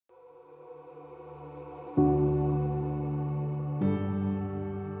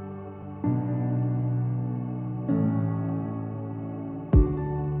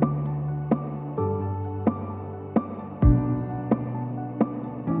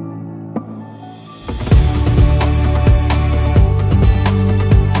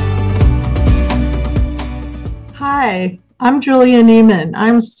Hi, I'm Julia Neiman.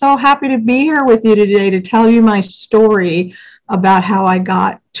 I'm so happy to be here with you today to tell you my story about how I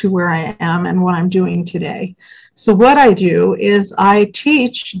got to where I am and what I'm doing today. So what I do is I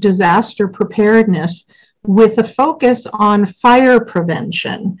teach disaster preparedness with a focus on fire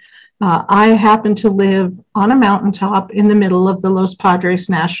prevention. I happen to live on a mountaintop in the middle of the Los Padres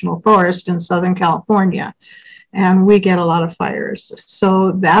National Forest in Southern California, and we get a lot of fires.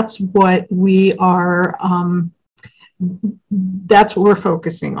 So that's what we are, that's what we're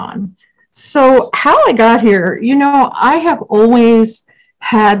focusing on. So how I got here, I have always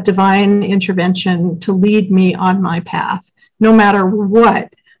had divine intervention to lead me on my path, no matter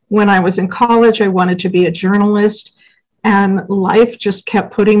what. When I was in college, I wanted to be a journalist, and life just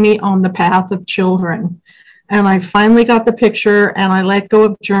kept putting me on the path of children. And I finally got the picture, and I let go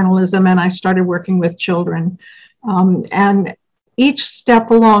of journalism, and I started working with children. And each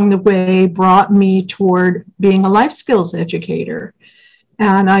step along the way brought me toward being a life skills educator.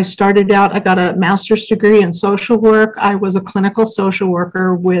 And I started out, I got a master's degree in social work. I was a clinical social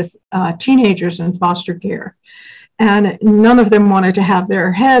worker with teenagers in foster care. And none of them wanted to have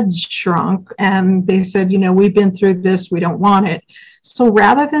their heads shrunk. And they said, we've been through this, we don't want it. So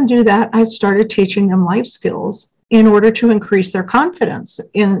rather than do that, I started teaching them life skills in order to increase their confidence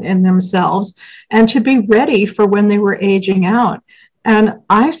in themselves and to be ready for when they were aging out. And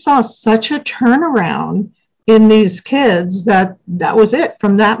I saw such a turnaround in these kids that was it.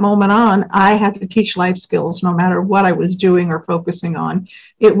 From that moment on, I had to teach life skills no matter what I was doing or focusing on.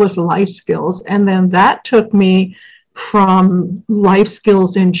 It was life skills. And then that took me from life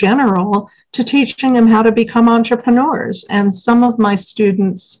skills in general to teaching them how to become entrepreneurs. And some of my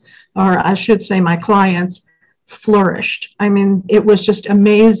students, or I should say my clients, flourished. I mean, it was just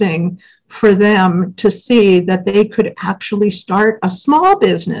amazing for them to see that they could actually start a small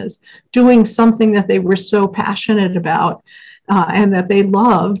business doing something that they were so passionate about and that they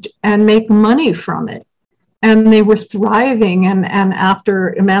loved and make money from it. And they were thriving. And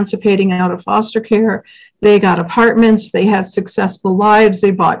after emancipating out of foster care, they got apartments, they had successful lives,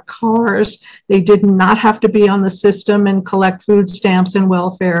 they bought cars, they did not have to be on the system and collect food stamps and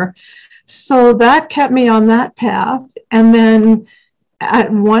welfare. So that kept me on that path. And then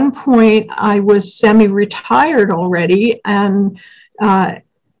at one point, I was semi-retired already and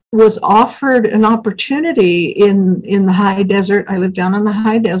was offered an opportunity in the high desert. I lived down in the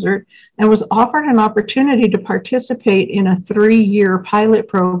high desert and was offered an opportunity to participate in a 3-year pilot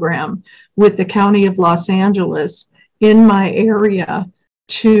program with the County of Los Angeles in my area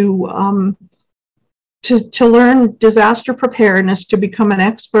to learn disaster preparedness, to become an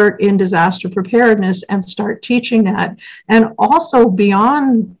expert in disaster preparedness and start teaching that. And also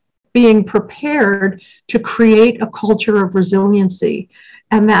beyond being prepared, to create a culture of resiliency.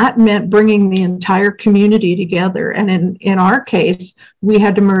 And that meant bringing the entire community together. And in our case, we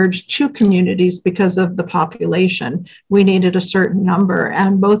had to merge 2 communities because of the population. We needed a certain number,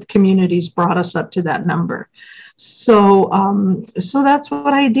 and both communities brought us up to that number. So that's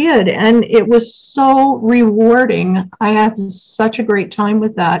what I did. And it was so rewarding. I had such a great time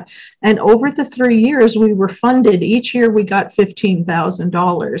with that. And over the 3 years, we were funded. Each year we got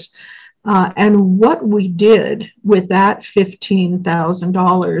 $15,000. And what we did with that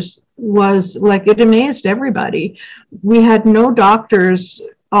 $15,000 was, like, it amazed everybody. We had no doctor's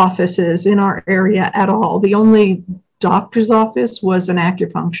offices in our area at all. The only doctor's office was an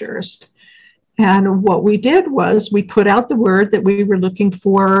acupuncturist. And what we did was we put out the word that we were looking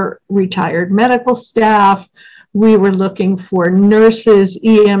for retired medical staff. We were looking for nurses,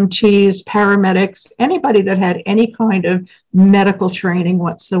 EMTs, paramedics, anybody that had any kind of medical training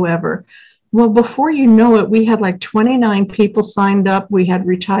whatsoever. Well, before you know it, we had like 29 people signed up. We had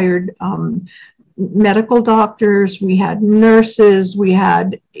retired medical doctors, we had nurses, we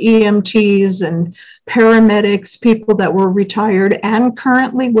had EMTs and paramedics, people that were retired and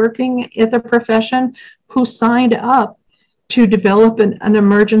currently working in the profession, who signed up to develop an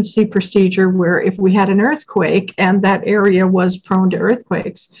emergency procedure where if we had an earthquake, and that area was prone to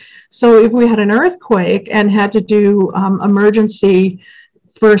earthquakes. So if we had an earthquake and had to do emergency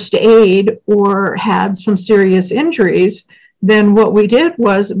first aid or had some serious injuries, then what we did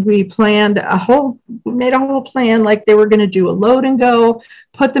was we made a whole plan, like they were going to do a load and go,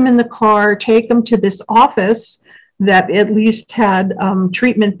 put them in the car, take them to this office that at least had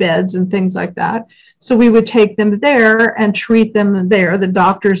treatment beds and things like that. So we would take them there and treat them there. The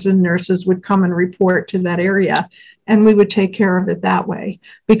doctors and nurses would come and report to that area, and we would take care of it that way,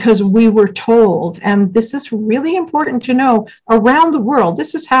 because we were told, and this is really important to know, around the world,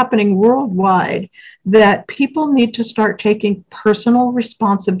 this is happening worldwide, that people need to start taking personal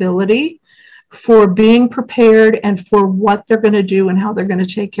responsibility for being prepared and for what they're going to do and how they're going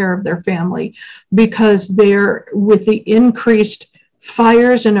to take care of their family, because they're, with the increased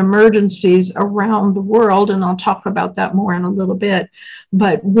fires and emergencies around the world, and I'll talk about that more in a little bit,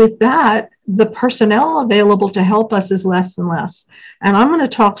 but with that, the personnel available to help us is less and less. And I'm going to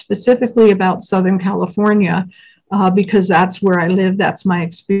talk specifically about Southern California, because that's where I live, that's my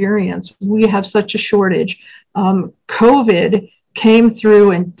experience. We have such a shortage. COVID came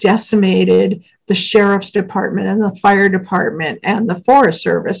through and decimated the sheriff's department and the fire department and the Forest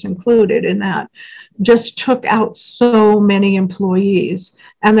Service included in that. Just took out so many employees,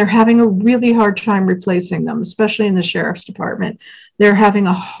 and they're having a really hard time replacing them, especially in the sheriff's department. They're having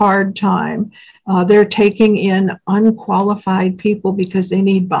a hard time. They're taking in unqualified people because they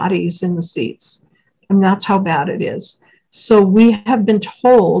need bodies in the seats. And that's how bad it is. So we have been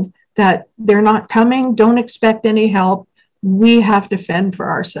told that they're not coming, don't expect any help. We have to fend for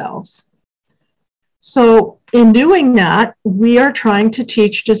ourselves. So in doing that, we are trying to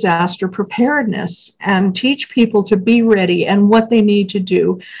teach disaster preparedness and teach people to be ready and what they need to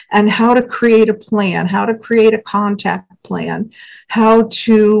do and how to create a plan, how to create a contact plan, how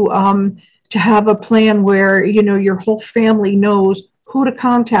to have a plan where, you know, your whole family knows who to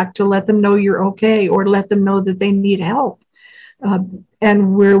contact to let them know you're okay or let them know that they need help.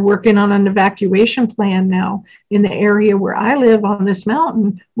 And we're working on an evacuation plan now. In the area where I live on this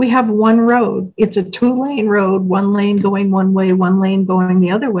mountain, we have one road. It's a 2-lane road, one lane going one way, one lane going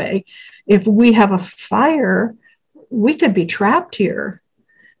the other way. If we have a fire, we could be trapped here.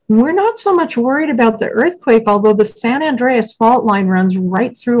 We're not so much worried about the earthquake, although the San Andreas fault line runs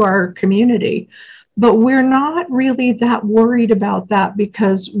right through our community. But we're not really that worried about that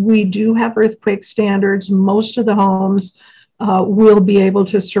because we do have earthquake standards. Most of the homes will be able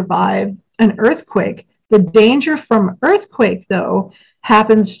to survive an earthquake. The danger from earthquake, though,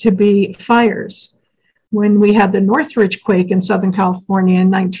 happens to be fires. When we had the Northridge quake in Southern California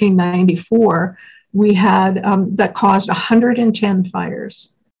in 1994, we had that caused 110 fires.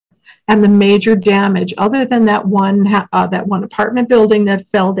 And the major damage, other than that one apartment building that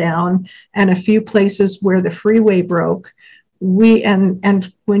fell down and a few places where the freeway broke,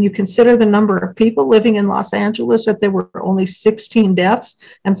 and when you consider the number of people living in Los Angeles, that there were only 16 deaths,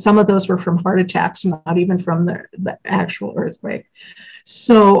 and some of those were from heart attacks, not even from the actual earthquake.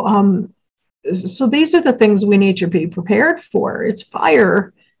 So, so these are the things we need to be prepared for. It's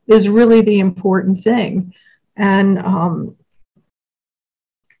fire is really the important thing. And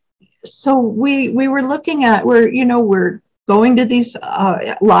so we were looking at, we're going to these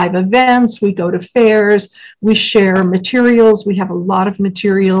live events, we go to fairs, we share materials, we have a lot of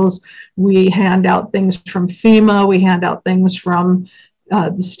materials, we hand out things from FEMA, we hand out things from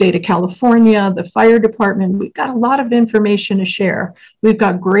the state of California, the fire department. We've got a lot of information to share. We've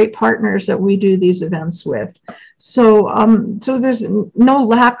got great partners that we do these events with. So, so there's no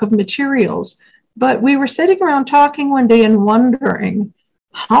lack of materials, but we were sitting around talking one day and wondering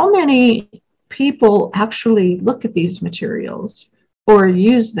how many people actually look at these materials or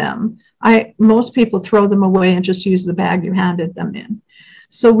use them. Most people throw them away and just use the bag you handed them in.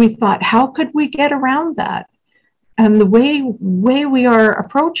 So we thought, how could we get around that? And the way we are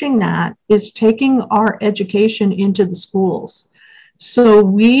approaching that is taking our education into the schools. So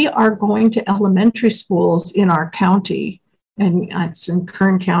we are going to elementary schools in our county, and it's in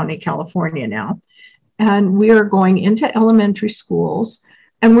Kern County, California now. And we are going into elementary schools.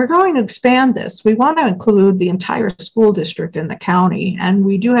 And we're going to expand this. We want to include the entire school district in the county. And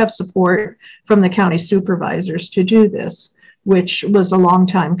we do have support from the county supervisors to do this, which was a long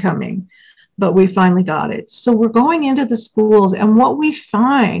time coming, but we finally got it. So we're going into the schools, and what we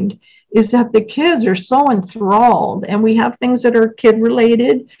find is that the kids are so enthralled, and we have things that are kid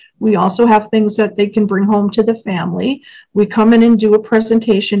related. We also have things that they can bring home to the family. We come in and do a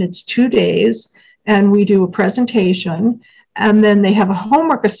presentation. It's 2 days, and we do a presentation. And then they have a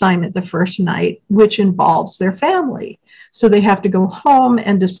homework assignment the first night, which involves their family. So they have to go home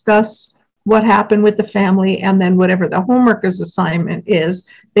and discuss what happened with the family, and then whatever the homework assignment is,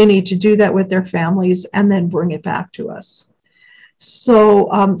 they need to do that with their families and then bring it back to us.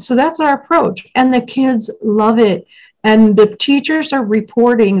 So, so that's our approach, and the kids love it. And the teachers are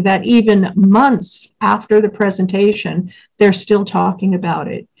reporting that even months after the presentation, they're still talking about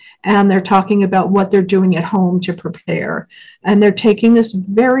it. And they're talking about what they're doing at home to prepare. And they're taking this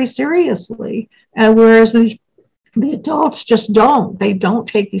very seriously. And whereas the adults just don't. They don't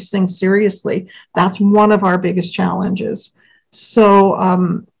take these things seriously. That's one of our biggest challenges.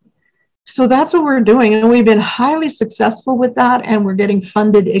 So, So that's what we're doing. And we've been highly successful with that. And we're getting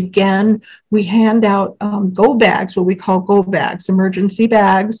funded again. We hand out go bags, what we call go bags, emergency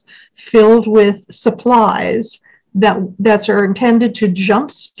bags filled with supplies that are intended to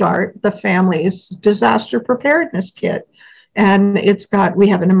jumpstart the family's disaster preparedness kit. And we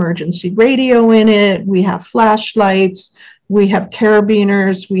have an emergency radio in it. We have flashlights. We have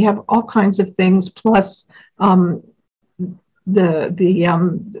carabiners. We have all kinds of things, plus the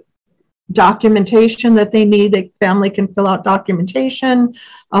documentation that they need. The family can fill out documentation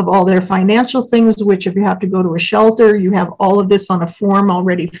of all their financial things, which if you have to go to a shelter, you have all of this on a form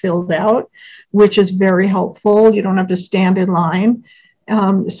already filled out, which is very helpful. You don't have to stand in line.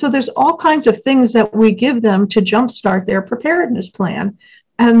 So there's all kinds of things that we give them to jumpstart their preparedness plan.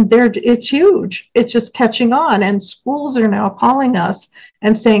 And it's huge. It's just catching on. And schools are now calling us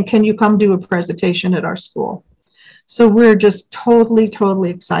and saying, can you come do a presentation at our school? So we're just totally, totally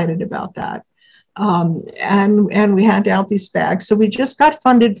excited about that. And we hand out these bags. So we just got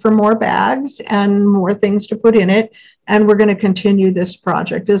funded for more bags and more things to put in it. And we're going to continue this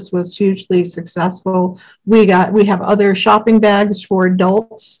project. This was hugely successful. We have other shopping bags for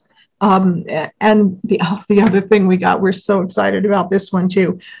adults. And the other thing we're so excited about this one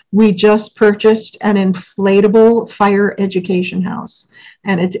too. We just purchased an inflatable fire education house,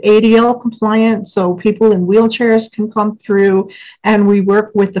 and it's ADL compliant, so people in wheelchairs can come through. And we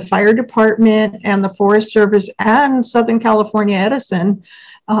work with the fire department and the Forest Service and Southern California Edison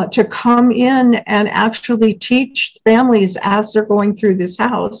to come in and actually teach families as they're going through this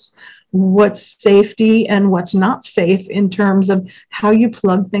house what's safety and what's not safe in terms of how you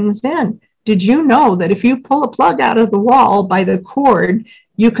plug things in. Did you know that if you pull a plug out of the wall by the cord,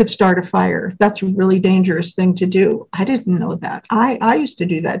 you could start a fire? That's a really dangerous thing to do. I didn't know that. I used to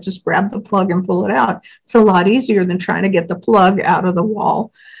do that, just grab the plug and pull it out. It's a lot easier than trying to get the plug out of the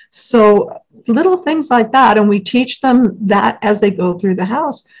wall. So little things like that, and we teach them that as they go through the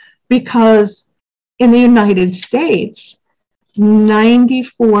house, because in the United States,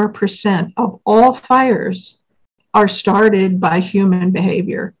 94% of all fires are started by human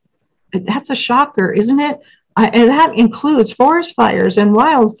behavior. That's a shocker, isn't it? And that includes forest fires and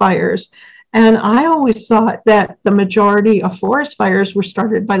wildfires. And I always thought that the majority of forest fires were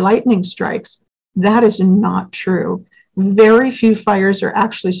started by lightning strikes. That is not true. Very few fires are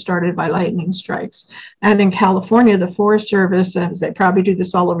actually started by lightning strikes. And in California, the Forest Service, and they probably do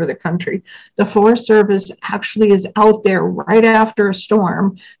this all over the country, the Forest Service actually is out there right after a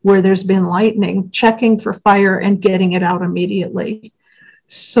storm where there's been lightning, checking for fire and getting it out immediately.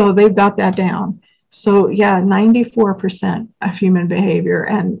 So they've got that down. So yeah, 94% of human behavior,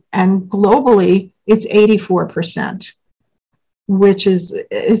 and globally, it's 84%. Which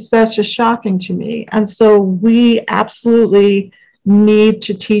that's just shocking to me. And so we absolutely need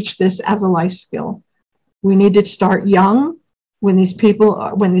to teach this as a life skill. We need to start young when these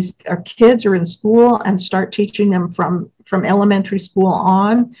kids are in school, and start teaching them from elementary school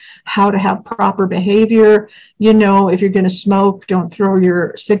on how to have proper behavior. You know, if you're going to smoke, don't throw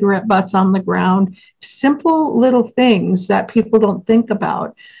your cigarette butts on the ground. Simple little things that people don't think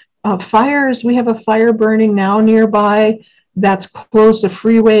about. Fires, we have a fire burning now nearby that's closed the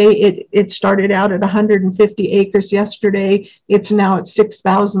freeway. It started out at 150 acres yesterday. It's now at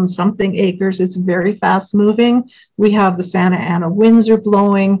 6,000 something acres. It's very fast moving. We have the Santa Ana winds are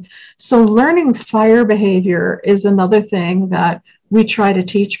blowing. So learning fire behavior is another thing that we try to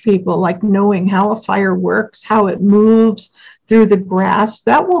teach people, like knowing how a fire works, how it moves through the grass.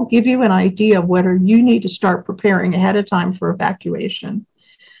 That will give you an idea of whether you need to start preparing ahead of time for evacuation.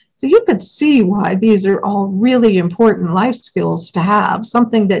 So you could see why these are all really important life skills to have,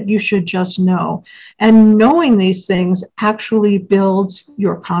 something that you should just know. And knowing these things actually builds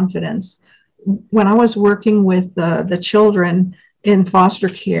your confidence. When I was working with the children in foster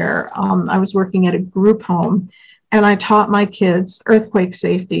care, I was working at a group home, and I taught my kids earthquake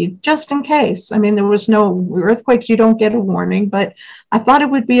safety, just in case. I mean, there was no earthquakes, you don't get a warning, but I thought it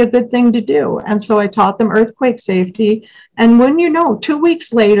would be a good thing to do. And so I taught them earthquake safety. And when 2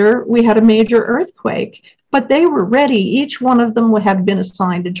 weeks later, we had a major earthquake, but they were ready. Each one of them had been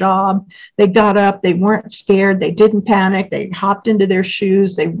assigned a job. They got up, they weren't scared, they didn't panic, they hopped into their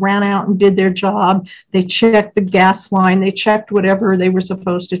shoes, they ran out and did their job. They checked the gas line, they checked whatever they were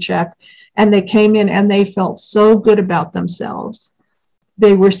supposed to check. And they came in and they felt so good about themselves.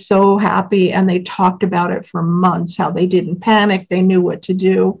 They were so happy, and they talked about it for months, how they didn't panic, they knew what to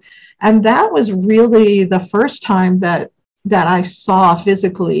do. And that was really the first time that I saw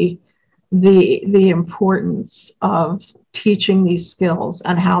physically the importance of teaching these skills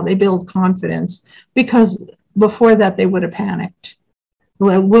and how they build confidence, because before that they would have panicked.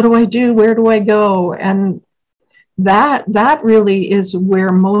 Well, what do I do? Where do I go? And that really is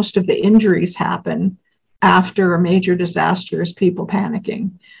where most of the injuries happen after a major disaster, is people panicking.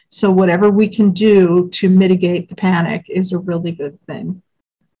 So whatever we can do to mitigate the panic is a really good thing.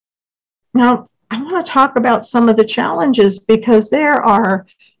 Now, I want to talk about some of the challenges, because there are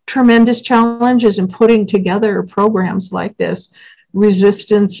tremendous challenges in putting together programs like this,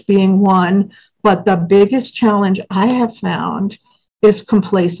 resistance being one. But the biggest challenge I have found is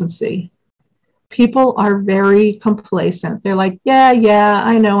complacency. People are very complacent. They're like, yeah,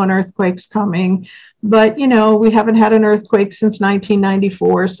 I know an earthquake's coming, but we haven't had an earthquake since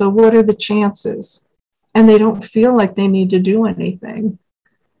 1994, so what are the chances? And they don't feel like they need to do anything.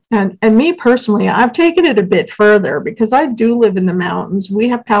 And me personally, I've taken it a bit further, because I do live in the mountains. We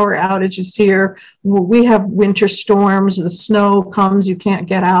have power outages here. We have winter storms. The snow comes, you can't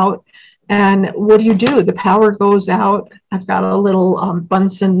get out. And what do? The power goes out. I've got a little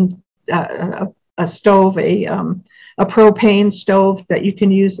Bunsen a stove, a propane stove that you can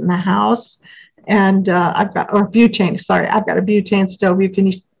use in the house. And I've got a butane stove you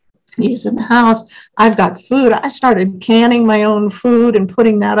can use in the house. I've got food. I started canning my own food and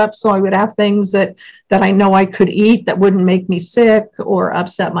putting that up, so I would have things that I know I could eat that wouldn't make me sick or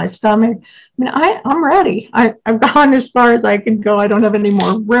upset my stomach. I mean, I'm ready. I've gone as far as I can go. I don't have any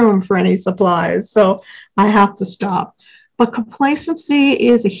more room for any supplies, so I have to stop. But complacency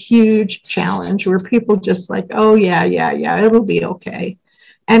is a huge challenge, where people just like, oh, yeah, it'll be okay.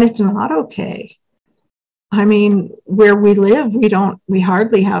 And it's not okay. I mean, where we live, we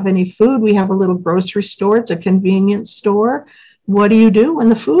hardly have any food. We have a little grocery store. It's a convenience store. What do you do when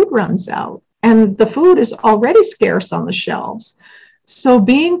the food runs out? And the food is already scarce on the shelves. So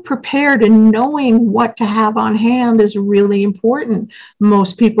being prepared and knowing what to have on hand is really important.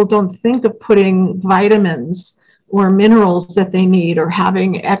 Most people don't think of putting vitamins or minerals that they need, or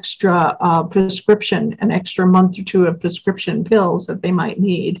having extra an extra month or two of prescription pills that they might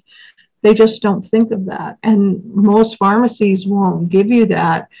need. They just don't think of that. And most pharmacies won't give you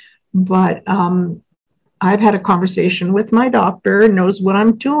that. But I've had a conversation with my doctor, knows what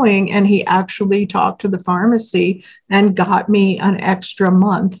I'm doing, and he actually talked to the pharmacy and got me an extra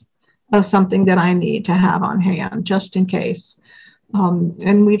month of something that I need to have on hand, just in case.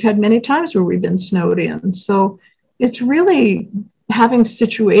 And we've had many times where we've been snowed in. So it's really having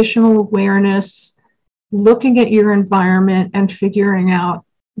situational awareness, looking at your environment and figuring out,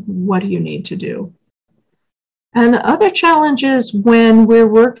 what do you need to do? And the other challenges when we're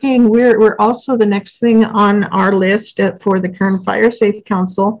working, we're also, the next thing on our list for the Kern Fire Safe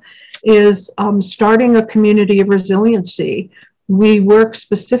Council is starting a community of resiliency. We work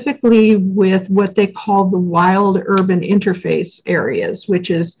specifically with what they call the wild urban interface areas, which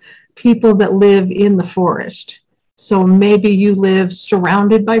is people that live in the forest. So maybe you live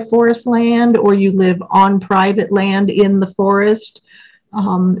surrounded by forest land, or you live on private land in the forest.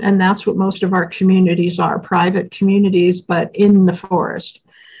 And that's what most of our communities are, private communities, but in the forest.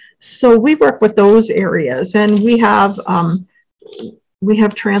 So we work with those areas, and we have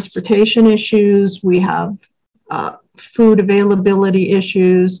transportation issues, we have food availability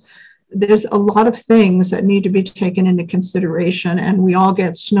issues. There's a lot of things that need to be taken into consideration, and we all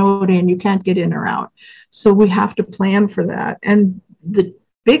get snowed in. You can't get in or out. So we have to plan for that. And the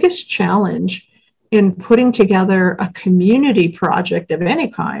biggest challenge in putting together a community project of any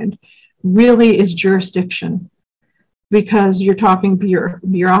kind really is jurisdiction, because you're talking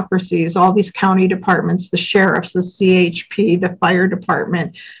bureaucracies, all these county departments, the sheriffs, the CHP, the fire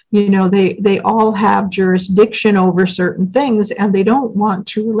department, they all have jurisdiction over certain things, and they don't want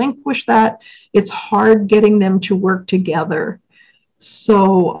to relinquish that. It's hard getting them to work together.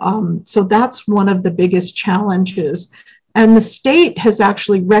 So that's one of the biggest challenges. And the state has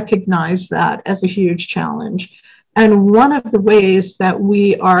actually recognized that as a huge challenge. And one of the ways that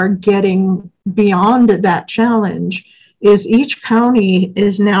we are getting beyond that challenge is each county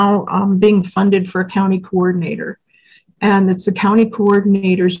is now being funded for a county coordinator. And it's the county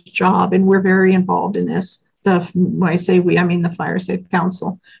coordinator's job, and we're very involved in this. When I say we, I mean the Fire Safe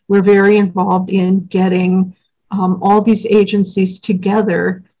Council. We're very involved in getting all these agencies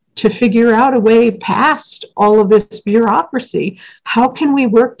together to figure out a way past all of this bureaucracy. How can we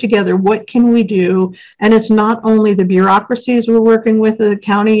work together? What can we do? And it's not only the bureaucracies we're working with, the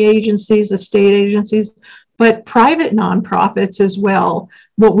county agencies, the state agencies, but private nonprofits as well,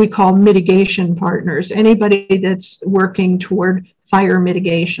 what we call mitigation partners, anybody that's working toward fire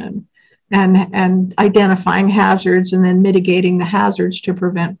mitigation and identifying hazards and then mitigating the hazards to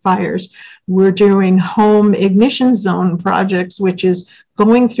prevent fires. We're doing home ignition zone projects, which is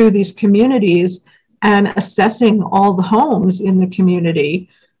going through these communities and assessing all the homes in the community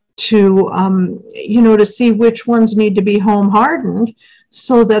to, to see which ones need to be home hardened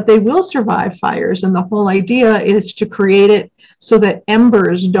so that they will survive fires. And the whole idea is to create it so that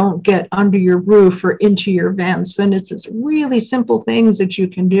embers don't get under your roof or into your vents. And it's just really simple things that you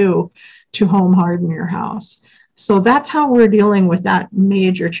can do to home harden your house. So that's how we're dealing with that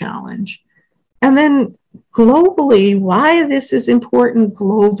major challenge. And then globally, why this is important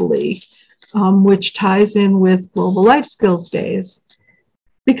globally, which ties in with Global Life Skills Days,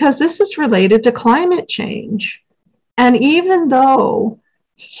 because this is related to climate change. And even though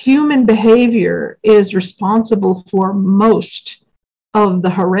human behavior is responsible for most of the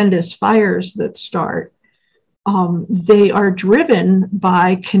horrendous fires that start, they are driven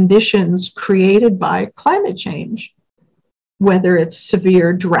by conditions created by climate change, whether it's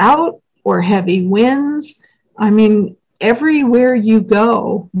severe drought or heavy winds. I mean, everywhere you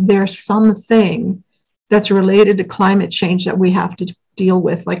go, there's something that's related to climate change that we have to deal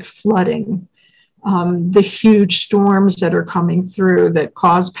with, like flooding, the huge storms that are coming through that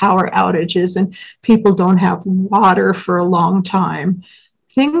cause power outages and people don't have water for a long time.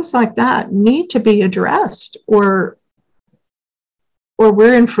 Things like that need to be addressed, or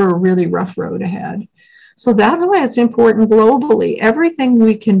we're in for a really rough road ahead. So that's why it's important globally. Everything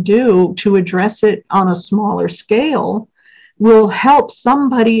we can do to address it on a smaller scale will help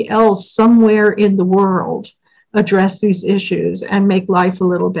somebody else somewhere in the world address these issues and make life a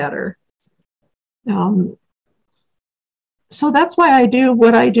little better. So that's why I do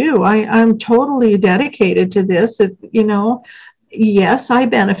what I do. I'm totally dedicated to this. Yes, I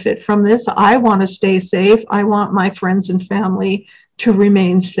benefit from this. I want to stay safe. I want my friends and family to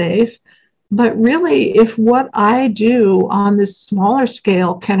remain safe. But really, if what I do on this smaller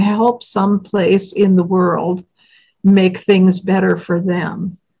scale can help someplace in the world make things better for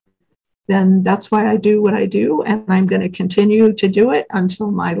them, then that's why I do what I do. And I'm going to continue to do it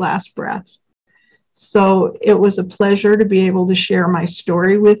until my last breath. So it was a pleasure to be able to share my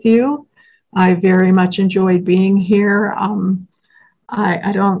story with you. I very much enjoyed being here.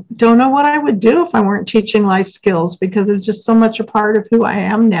 I don't know what I would do if I weren't teaching life skills, because it's just so much a part of who I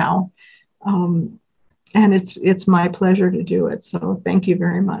am now. And it's my pleasure to do it. So thank you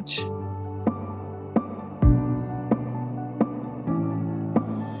very much.